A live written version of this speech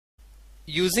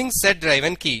using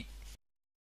set-driven key.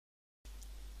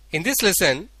 In this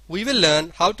lesson, we will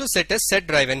learn how to set a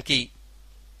set-driven key.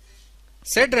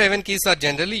 Set-driven keys are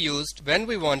generally used when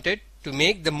we wanted to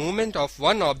make the movement of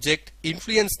one object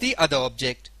influence the other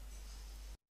object.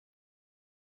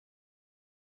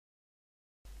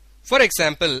 For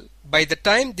example, by the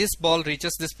time this ball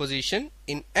reaches this position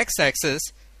in x-axis,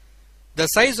 the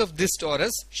size of this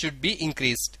torus should be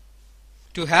increased.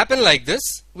 To happen like this,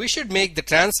 we should make the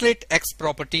translate x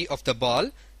property of the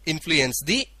ball influence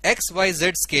the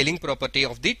xyz scaling property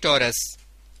of the torus.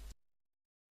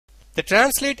 The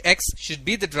translate x should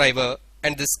be the driver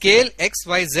and the scale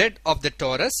xyz of the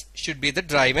torus should be the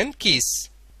driven keys.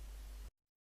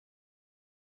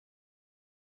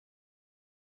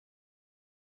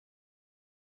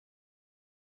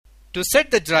 To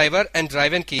set the driver and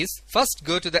driven keys, first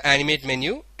go to the animate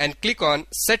menu and click on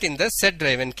set in the set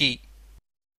driven key.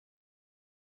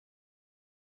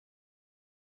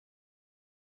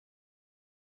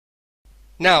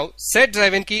 Now set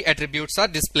driven key attributes are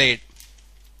displayed.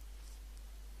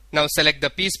 Now select the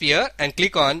P sphere and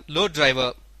click on load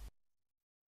driver.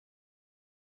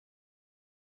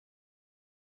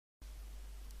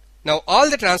 Now all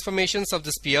the transformations of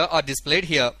the sphere are displayed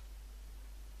here.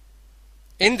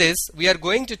 In this, we are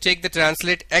going to take the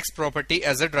translate x property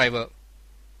as a driver.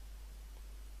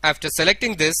 After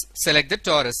selecting this, select the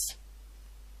torus.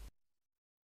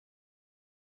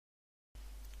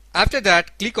 After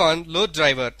that, click on load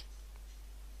driver.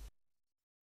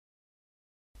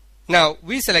 Now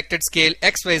we selected scale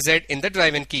xyz in the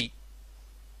driven key.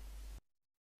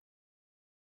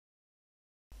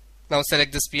 Now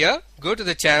select the sphere, go to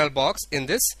the channel box. In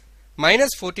this,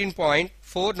 minus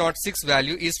 14.406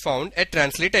 value is found at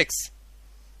translate x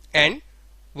and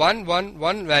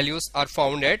 111 values are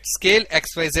found at scale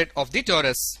xyz of the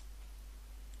torus.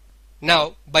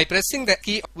 Now by pressing the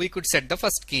key we could set the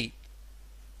first key.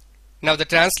 Now the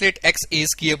translate x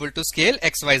is keyable to scale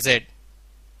xyz.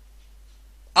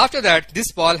 After that,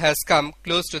 this ball has come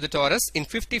close to the torus in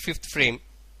 55th frame.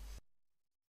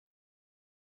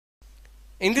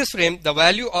 In this frame, the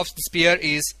value of the sphere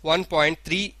is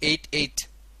 1.388.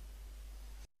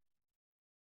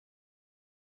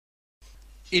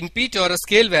 In P torus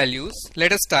scale values,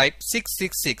 let us type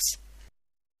 666.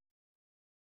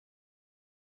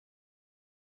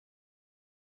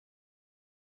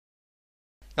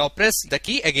 Now press the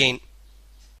key again.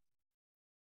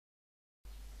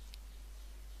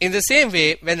 In the same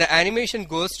way, when the animation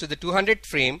goes to the 200th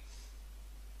frame,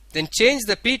 then change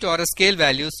the P torus scale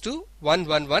values to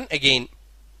 111 again.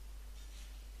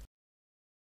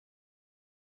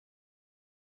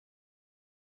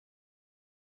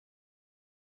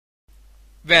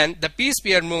 When the P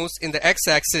sphere moves in the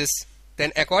x-axis,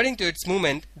 then according to its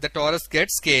movement, the torus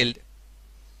gets scaled.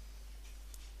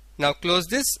 Now close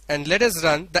this and let us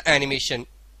run the animation.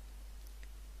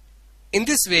 In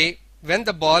this way, when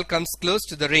the ball comes close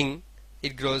to the ring,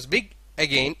 it grows big,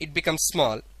 again it becomes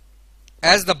small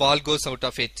as the ball goes out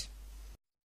of it.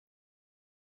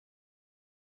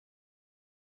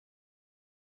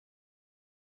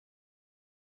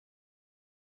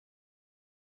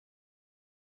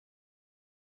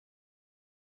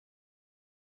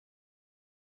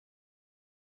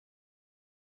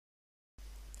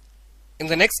 In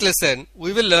the next lesson,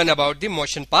 we will learn about the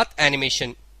motion path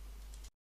animation.